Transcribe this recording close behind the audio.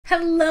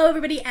Hello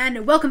everybody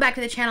and welcome back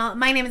to the channel.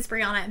 My name is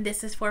Brianna and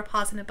this is for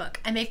Pause in a Book.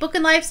 I make book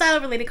and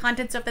lifestyle related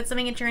content, so if that's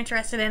something that you're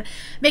interested in,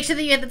 make sure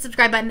that you hit the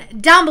subscribe button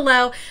down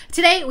below.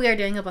 Today we are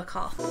doing a book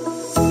haul.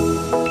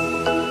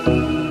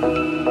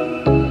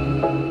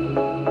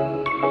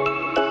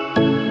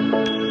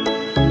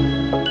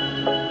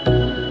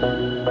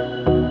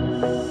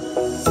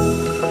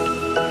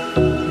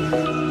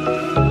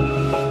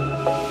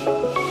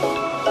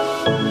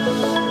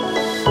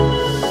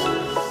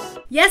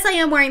 Yes, I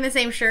am wearing the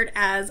same shirt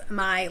as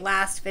my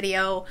last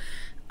video.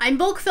 I'm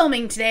bulk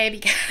filming today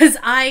because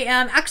I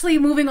am actually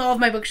moving all of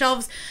my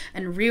bookshelves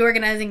and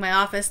reorganizing my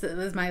office. That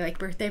was my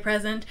birthday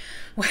present,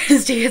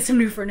 was to get some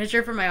new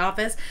furniture for my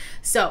office.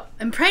 So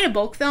I'm trying to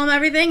bulk film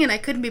everything and I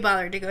couldn't be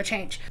bothered to go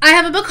change. I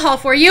have a book haul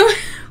for you.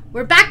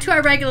 We're back to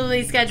our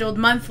regularly scheduled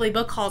monthly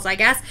book hauls, I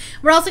guess.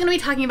 We're also going to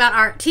be talking about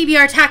our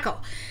TBR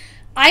Tackle.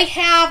 I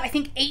have, I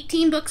think,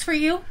 18 books for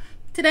you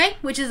today,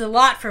 which is a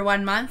lot for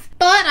 1 month,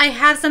 but I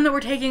have some that we're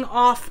taking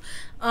off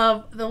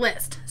of the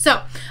list.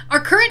 So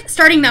our current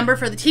starting number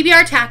for the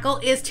TBR Tackle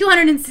is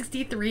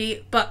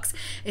 263 books.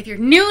 If you're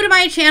new to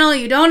my channel,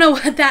 you don't know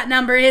what that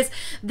number is,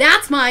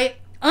 that's my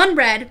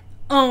unread,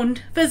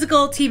 owned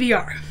physical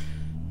TBR.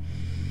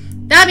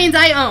 That means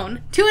I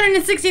own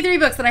 263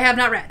 books that I have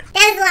not read.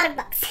 That is a lot of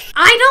books.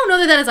 I don't know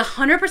that that is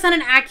 100%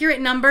 an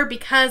accurate number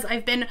because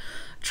I've been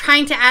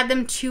trying to add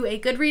them to a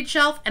Goodreads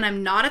shelf and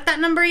I'm not at that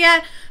number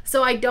yet,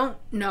 so I don't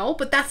know,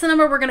 but that's the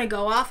number we're gonna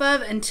go off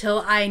of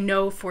until I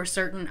know for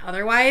certain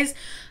otherwise.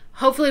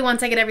 Hopefully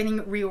once I get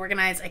everything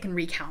reorganized, I can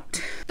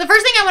recount. The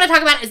first thing I want to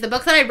talk about is the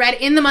books that I read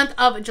in the month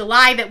of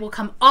July that will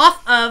come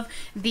off of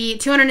the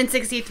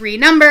 263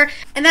 number,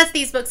 and that's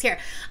these books here.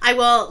 I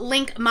will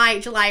link my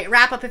July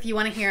wrap up if you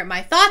want to hear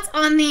my thoughts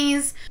on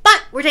these,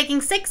 but we're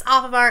taking 6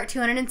 off of our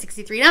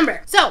 263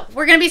 number. So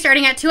we're going to be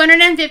starting at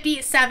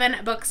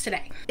 257 books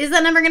today. Is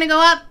that number going to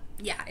go up?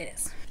 Yeah, it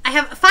is. I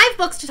have 5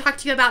 books to talk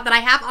to you about that I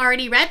have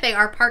already read. They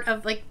are part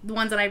of the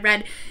ones that I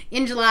read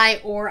in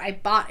July, or I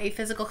bought a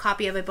physical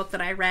copy of a book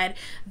that I read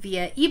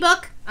via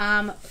ebook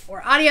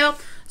or audio.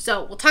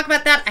 So we'll talk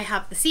about that. I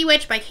have The Sea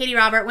Witch by Katie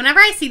Robert. Whenever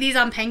I see these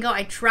on Pango,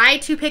 I try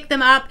to pick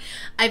them up.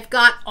 I've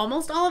got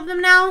almost all of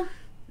them now,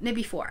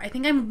 maybe 4. I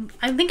think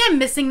I'm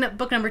missing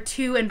book number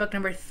 2 and book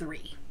number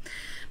 3.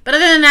 But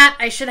other than that,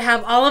 I should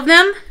have all of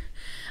them.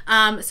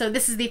 So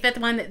this is the 5th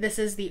one. This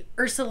is the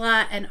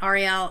Ursula and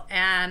Ariel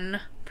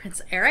and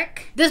Prince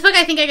Eric. This book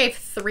I think I gave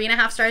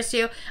 3.5 stars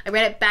to. I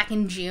read it back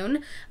in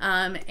June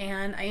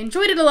and I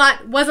enjoyed it a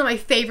lot. It wasn't my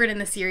favorite in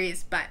the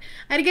series, but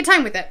I had a good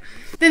time with it.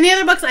 Then the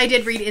other books I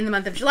did read in the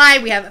month of July,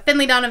 we have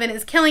Finley Donovan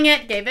is Killing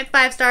It, gave it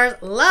 5 stars,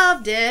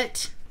 loved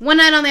it. One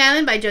Night on the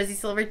Island by Josie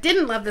Silver,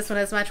 didn't love this one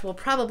as much, will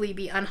probably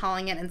be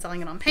unhauling it and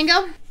selling it on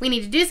Pango. We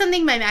Need to Do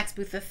Something by Max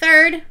Booth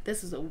III,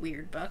 this is a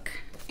weird book.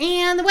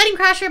 And The Wedding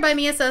Crasher by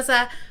Mia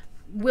Sosa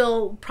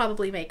will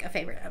probably make a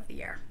favorite of the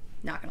year,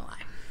 not gonna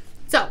lie.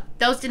 So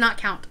those did not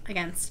count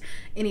against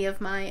any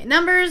of my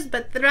numbers,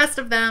 but the rest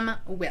of them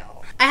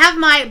will. I have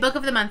my book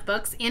of the month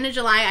books. In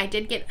July, I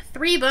did get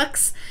 3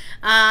 books.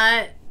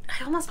 I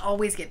almost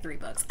always get 3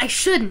 books. I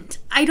shouldn't.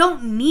 I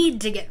don't need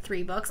to get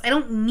 3 books. I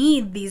don't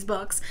need these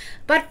books,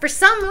 but for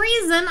some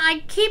reason,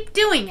 I keep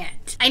doing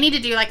it. I need to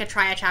do a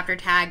try a chapter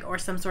tag or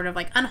some sort of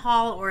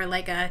unhaul or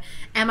a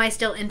am I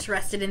still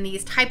interested in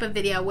these type of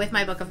video with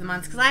my book of the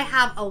months, because I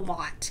have a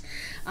lot.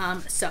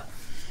 So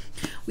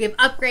we have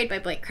Upgrade by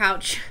Blake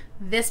Crouch.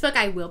 This book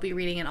I will be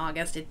reading in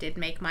August. It did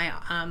make my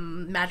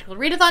Magical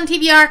Readathon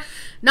TBR.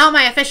 Not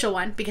my official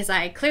one, because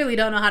I clearly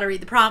don't know how to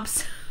read the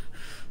prompts.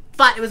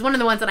 But it was one of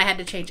the ones that I had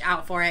to change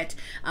out for it.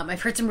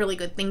 I've heard some really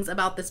good things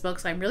about this book,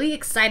 so I'm really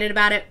excited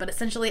about it. But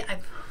essentially,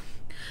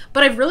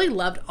 I've really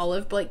loved all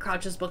of Blake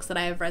Crouch's books that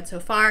I have read so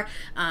far.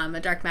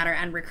 Dark Matter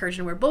and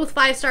Recursion were both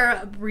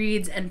 5-star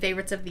reads and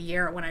favorites of the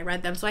year when I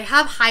read them. So I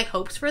have high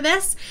hopes for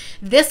this.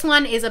 This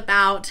one is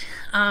about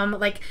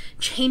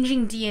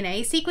changing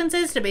DNA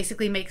sequences to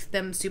basically make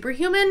them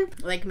superhuman,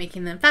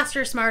 making them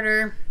faster,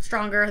 smarter,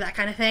 stronger, that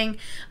kind of thing.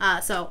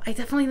 So I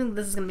definitely think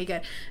this is going to be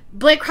good.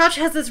 Blake Crouch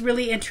has this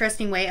really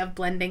interesting way of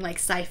blending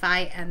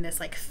sci-fi and this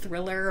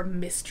thriller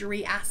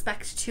mystery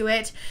aspect to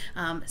it.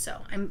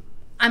 So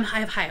I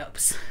have high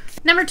hopes.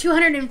 Number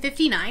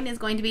 259 is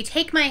going to be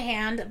Take My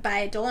Hand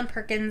by Dolan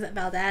Perkins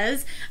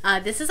Valdez.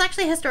 This is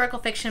actually historical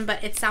fiction,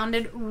 but it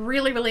sounded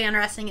really, really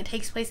interesting. It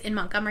takes place in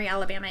Montgomery,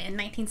 Alabama in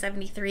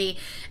 1973,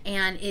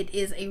 and it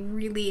is a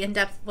really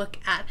in-depth look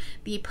at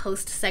the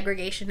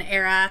post-segregation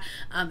era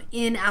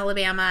in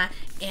Alabama,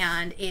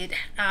 and it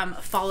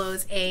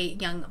follows a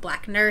young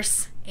black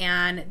nurse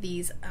and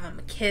these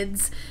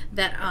kids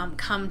that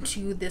come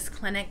to this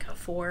clinic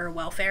for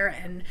welfare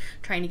and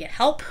trying to get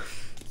help.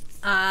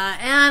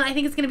 And I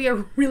think it's going to be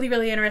a really,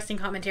 really interesting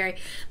commentary.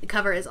 The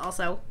cover is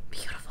also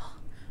beautiful.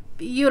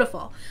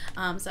 beautiful.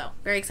 So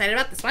very excited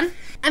about this one.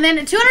 And then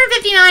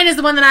 259 is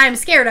the one that I'm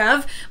scared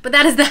of, but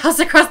that is The House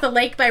Across the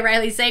Lake by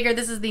Riley Sager.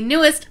 This is the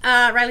newest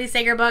Riley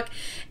Sager book,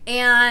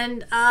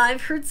 and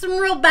I've heard some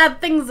real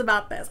bad things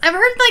about this. I've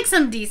heard like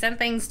some decent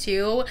things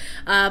too,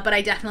 but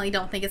I definitely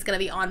don't think it's gonna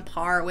be on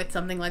par with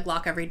something like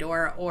Lock Every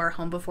Door or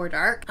Home Before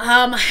Dark.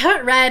 I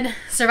haven't read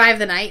Survive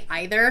the Night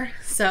either,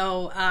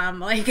 so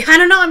like I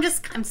don't know,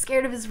 I'm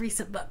scared of his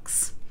recent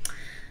books.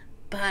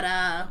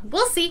 But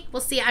we'll see.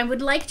 We'll see. I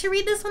would like to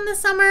read this one this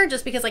summer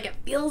just because like it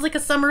feels like a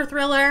summer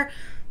thriller,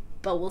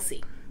 but we'll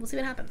see. We'll see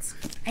what happens.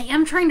 I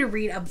am trying to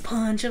read a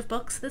bunch of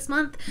books this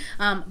month,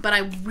 but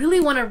I really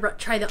want to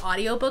try the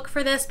audiobook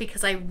for this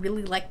because I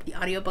really like the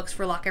audiobooks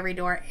for Lock Every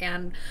Door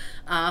and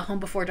Home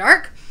Before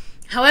Dark.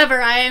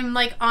 However, I am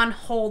like on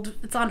hold.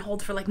 It's on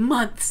hold for like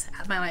months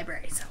at my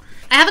library, so.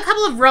 I have a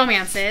couple of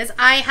romances.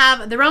 I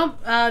have the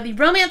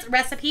Romance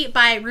Recipe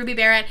by Ruby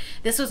Barrett.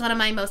 This was one of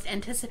my most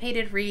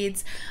anticipated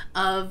reads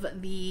of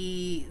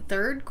the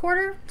third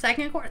quarter,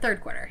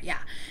 yeah,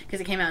 because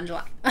it came out in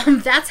July.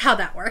 That's how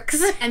that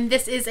works. And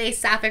this is a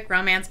sapphic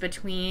romance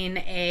between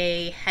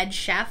a head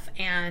chef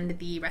and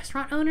the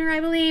restaurant owner, I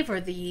believe, or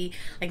the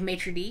like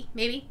maitre d',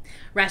 maybe,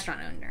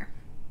 restaurant owner.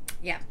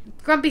 Yeah,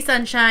 Grumpy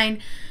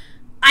Sunshine.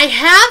 I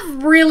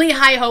have really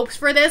high hopes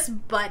for this,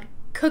 but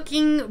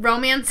cooking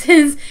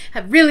romances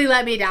have really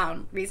let me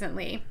down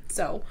recently,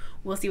 so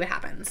we'll see what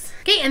happens.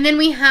 Okay, and then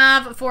we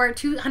have for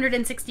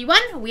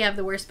 261, we have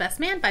The Worst Best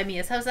Man by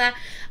Mia Sosa.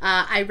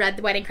 I read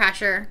The Wedding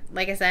Crasher,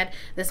 like I said,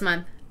 this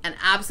month, and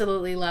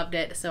absolutely loved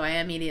it, so I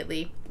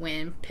immediately went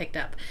and picked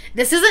up.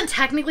 This isn't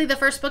technically the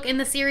first book in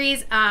the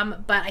series,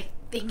 but I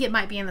think it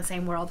might be in the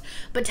same world,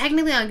 but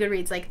technically on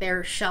Goodreads, like,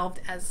 they're shelved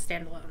as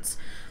standalones.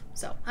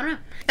 So, I don't know.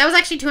 That was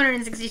actually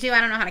 262. I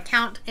don't know how to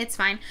count. It's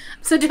fine.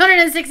 So,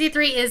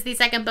 263 is the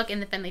second book in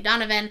the Finley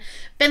Donovan.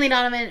 Finley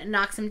Donovan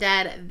Knocks Him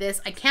Dead. This,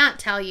 I can't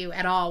tell you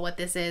at all what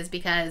this is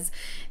because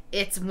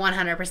it's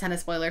 100% a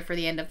spoiler for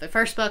the end of the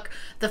first book.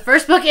 The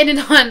first book ended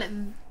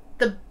on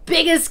the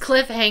biggest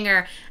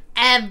cliffhanger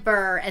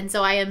ever, and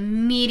so I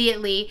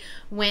immediately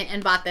went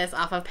and bought this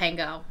off of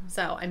Pango.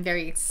 So I'm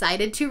very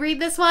excited to read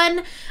this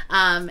one,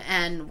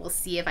 and we'll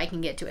see if I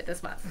can get to it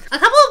this month. A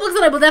couple of books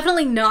that I will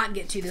definitely not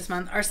get to this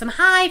month are some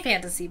high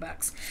fantasy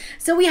books.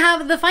 So we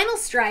have The Final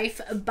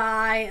Strife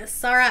by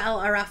Sarah El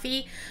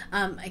Arafi.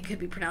 I could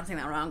be pronouncing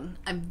that wrong.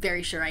 I'm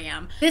very sure I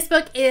am. This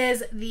book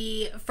is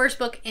the first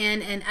book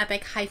in an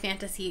epic high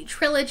fantasy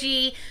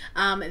trilogy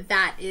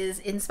that is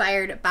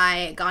inspired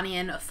by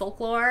Ghanaian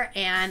folklore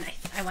and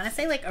I want to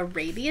say like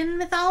Arabian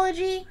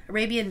mythology,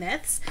 Arabian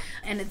myths,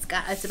 and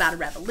it's about a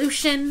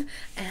revolution,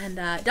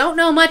 and don't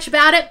know much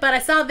about it, but I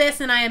saw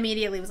this and I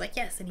immediately was like,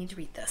 yes, I need to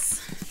read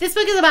this. This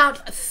book is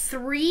about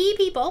 3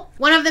 people.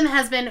 One of them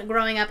has been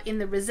growing up in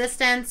the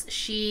resistance.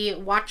 She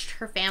watched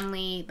her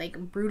family like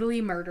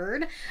brutally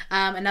murdered.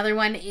 Another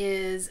one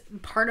is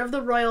part of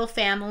the royal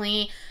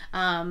family,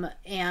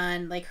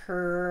 and like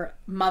her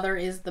mother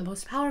is the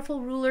most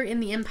powerful ruler in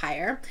the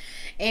empire.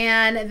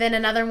 And then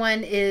another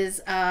one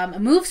is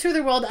moves through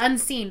the world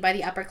unseen by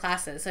the upper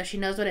classes. So she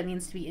knows what it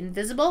means to be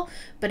invisible,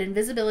 but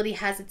invisibility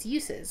has its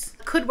uses.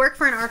 Could work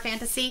for an R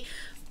fantasy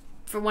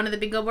for one of the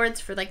bingo boards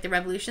for like the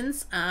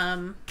revolutions,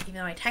 even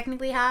though I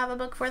technically have a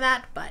book for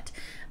that, but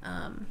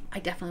I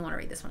definitely want to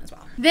read this one as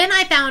well. Then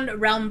I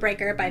found Realm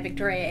Breaker by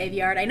Victoria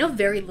Aveyard. I know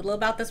very little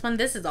about this one.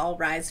 This is all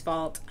Rye's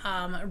fault.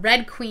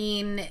 Red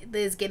Queen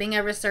is getting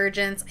a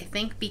resurgence, I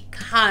think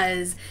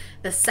because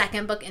the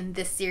second book in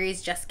this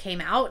series just came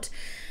out.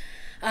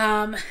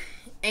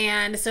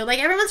 And so like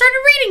everyone started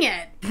reading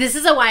it. This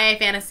is a YA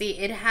fantasy.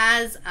 It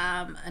has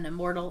an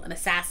immortal, an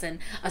assassin,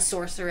 a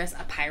sorceress,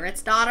 a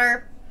pirate's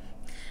daughter.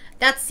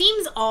 That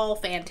seems all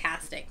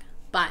fantastic,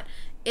 but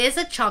it's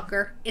a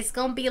chunker. It's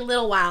gonna be a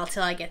little while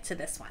till I get to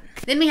this one.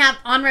 Then we have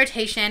On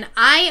Rotation.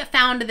 I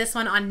found this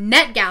one on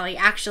NetGalley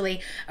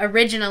actually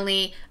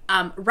originally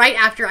right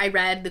after I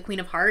read The Queen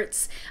of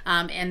Hearts,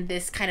 and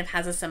this kind of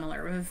has a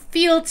similar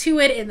feel to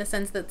it in the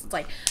sense that it's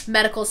like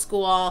medical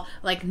school,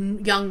 like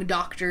young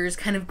doctors,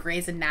 kind of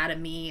Grey's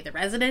Anatomy, The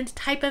Resident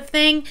type of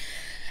thing.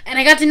 And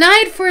I got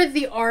denied for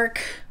the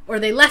ARC, or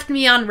they left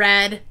me on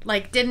red,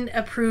 like didn't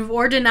approve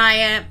or deny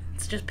it.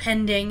 It's just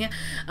pending.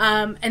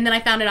 And then I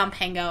found it on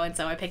Pango, and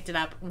so I picked it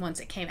up once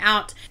it came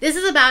out. This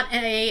is about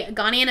a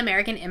Ghanaian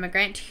American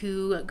immigrant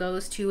who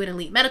goes to an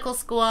elite medical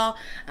school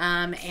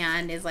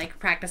and is like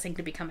practicing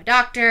to become a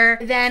doctor.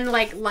 Then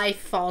like life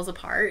falls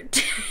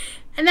apart.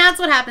 And that's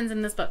what happens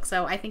in this book.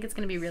 So I think it's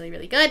going to be really,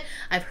 really good.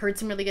 I've heard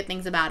some really good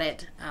things about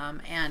it.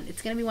 And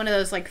it's going to be one of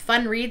those like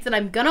fun reads that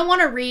I'm going to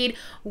want to read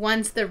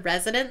once The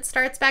Resident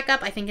starts back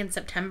up, I think in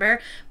September,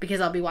 because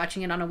I'll be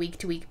watching it on a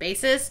week-to-week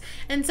basis.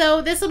 And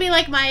so this will be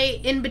like my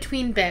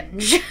in-between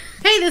binge.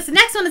 Okay, this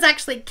next one is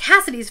actually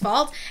Cassidy's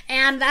fault,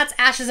 and that's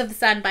Ashes of the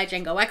Sun by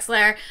Django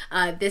Wexler.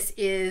 This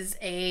is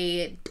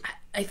I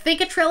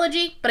think a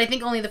trilogy, but I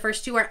think only the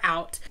first 2 are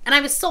out. And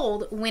I was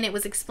sold when it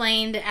was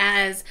explained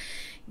as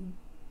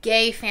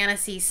gay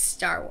fantasy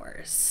Star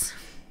Wars.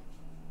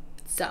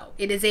 So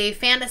it is a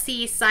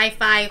fantasy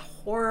sci-fi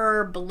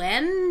horror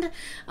blend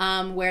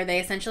where they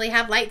essentially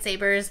have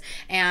lightsabers,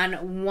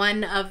 and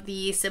one of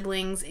the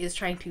siblings is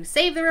trying to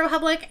save the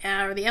Republic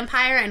or the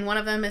Empire, and one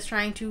of them is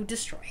trying to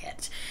destroy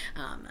it.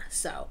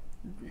 So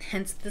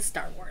hence the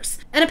Star Wars.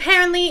 And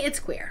apparently it's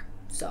queer.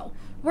 So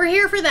we're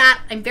here for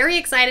that. I'm very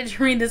excited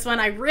to read this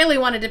one. I really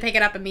wanted to pick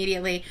it up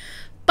immediately.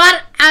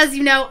 But as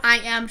you know, I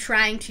am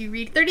trying to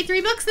read 33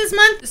 books this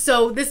month,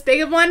 so this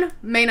big of one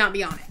may not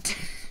be on it.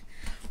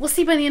 We'll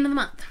see by the end of the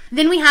month.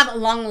 Then we have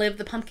Long Live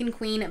the Pumpkin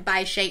Queen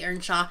by Shay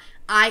Earnshaw.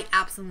 I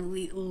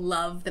absolutely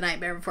love The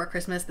Nightmare Before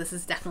Christmas. This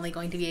is definitely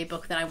going to be a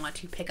book that I want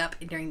to pick up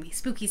during the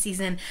spooky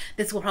season.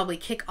 This will probably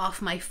kick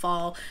off my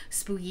fall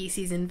spooky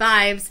season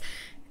vibes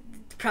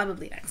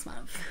probably next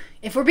month.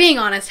 If we're being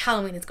honest,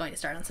 Halloween is going to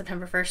start on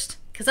September 1st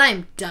because I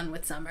am done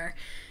with summer.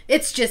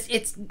 It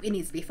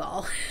needs to be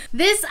fall.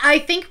 This, I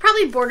think,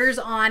 probably borders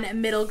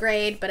on middle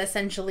grade, but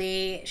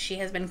essentially she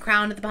has been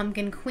crowned the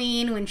Pumpkin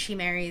Queen when she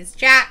marries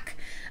Jack.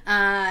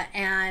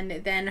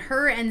 And then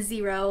her and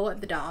Zero,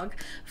 the dog,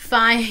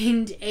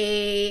 find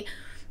a,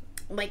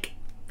 like,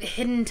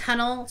 hidden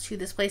tunnel to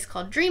this place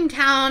called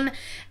Dreamtown,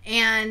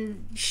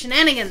 and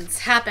shenanigans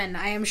happen,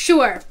 I am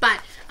sure.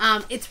 But I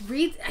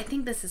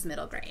think this is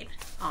middle grade,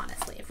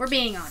 honestly, if we're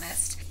being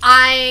honest.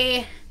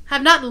 I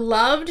have not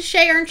loved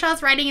Shay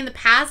Earnshaw's writing in the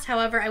past.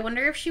 However, I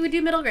wonder if she would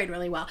do middle grade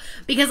really well,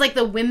 because like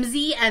the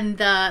whimsy and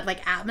the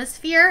like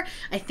atmosphere,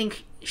 I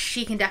think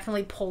she can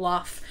definitely pull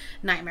off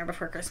Nightmare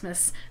Before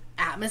Christmas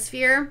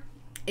atmosphere.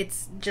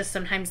 It's just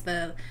sometimes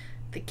the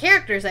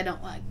characters I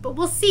don't like, but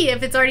we'll see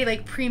if it's already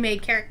like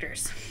pre-made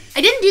characters.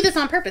 I didn't do this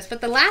on purpose,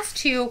 but the last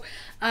two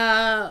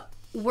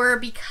were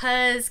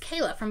because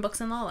Kayla from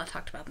Books and Lala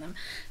talked about them,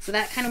 so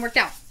that kind of worked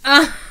out.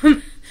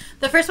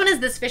 The first one is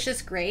This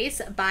Vicious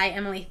Grace by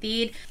Emily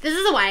Theed. This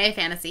is a YA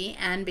fantasy,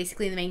 and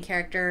basically the main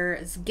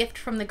character's gift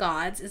from the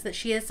gods is that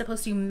she is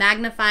supposed to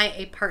magnify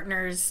a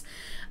partner's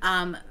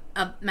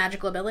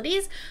magical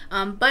abilities,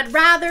 but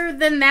rather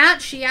than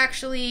that, she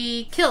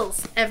actually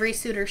kills every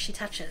suitor she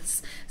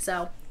touches.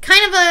 So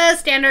kind of a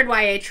standard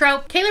YA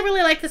trope. Kayla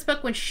really liked this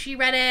book when she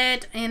read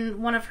it in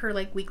one of her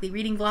like weekly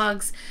reading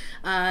vlogs,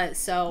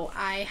 so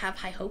I have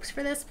high hopes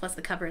for this. Plus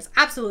the cover is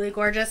absolutely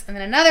gorgeous, and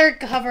then another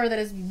cover that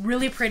is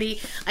really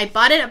pretty. I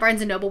bought it at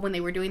Barnes & Noble when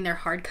they were doing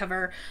their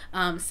hardcover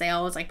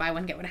sale. It was like buy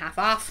one get one half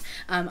off.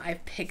 I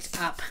picked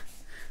up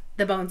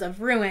The Bones of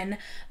Ruin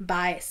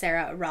by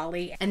Sarah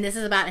Raleigh, and this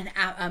is about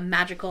a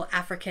magical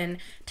African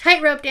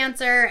tightrope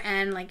dancer,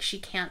 and like she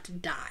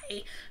can't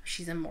die,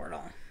 she's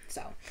immortal.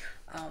 So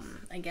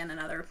again,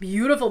 another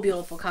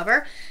beautiful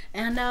cover,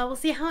 and we'll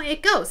see how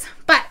it goes.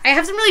 But I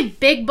have some really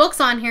big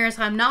books on here,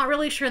 so I'm not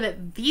really sure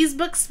that these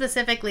books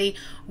specifically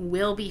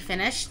will be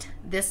finished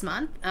this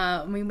month.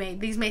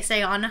 These may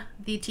stay on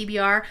the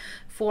TBR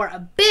for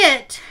a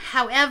bit.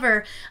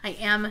 However, I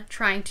am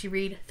trying to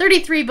read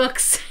 33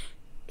 books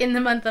in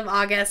the month of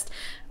August,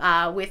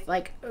 with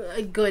like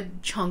a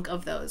good chunk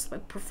of those,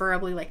 like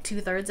preferably like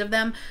 2/3 of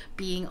them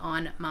being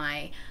on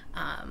my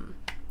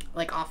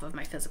like off of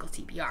my physical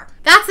TBR.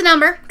 That's the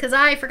number because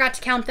I forgot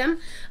to count them,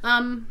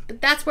 but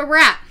that's where we're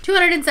at.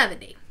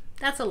 270.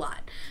 That's a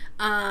lot.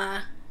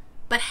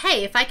 But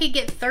hey, if I could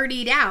get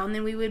 30 down,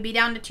 then we would be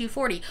down to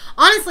 240.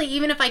 Honestly,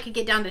 even if I could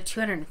get down to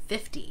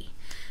 250,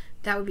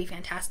 that would be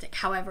fantastic.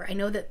 However, I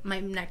know that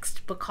my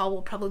next book haul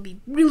will probably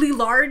be really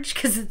large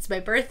because it's my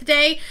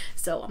birthday.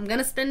 So I'm going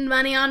to spend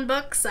money on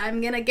books.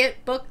 I'm going to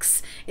get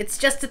books. It's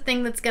just a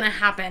thing that's going to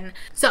happen.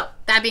 So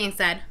that being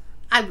said,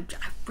 I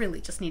really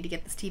just need to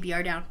get this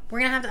TBR down. We're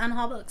going to have to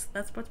unhaul books.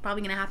 That's what's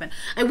probably going to happen.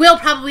 I will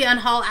probably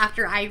unhaul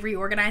after I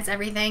reorganize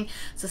everything.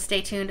 So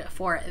stay tuned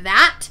for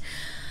that.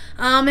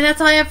 And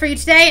that's all I have for you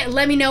today.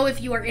 Let me know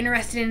if you are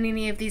interested in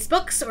any of these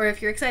books or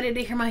if you're excited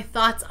to hear my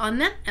thoughts on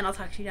them, and I'll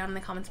talk to you down in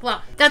the comments below.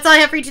 That's all I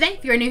have for you today.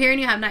 If you are new here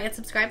and you have not yet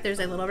subscribed, there's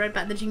a little red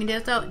button that you can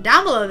do so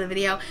down below the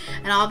video,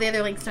 and all the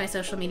other links to my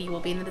social media will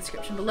be in the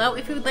description below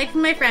if you would like to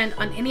be my friend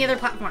on any other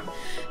platform.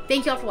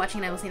 Thank you all for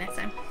watching, and I will see you next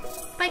time.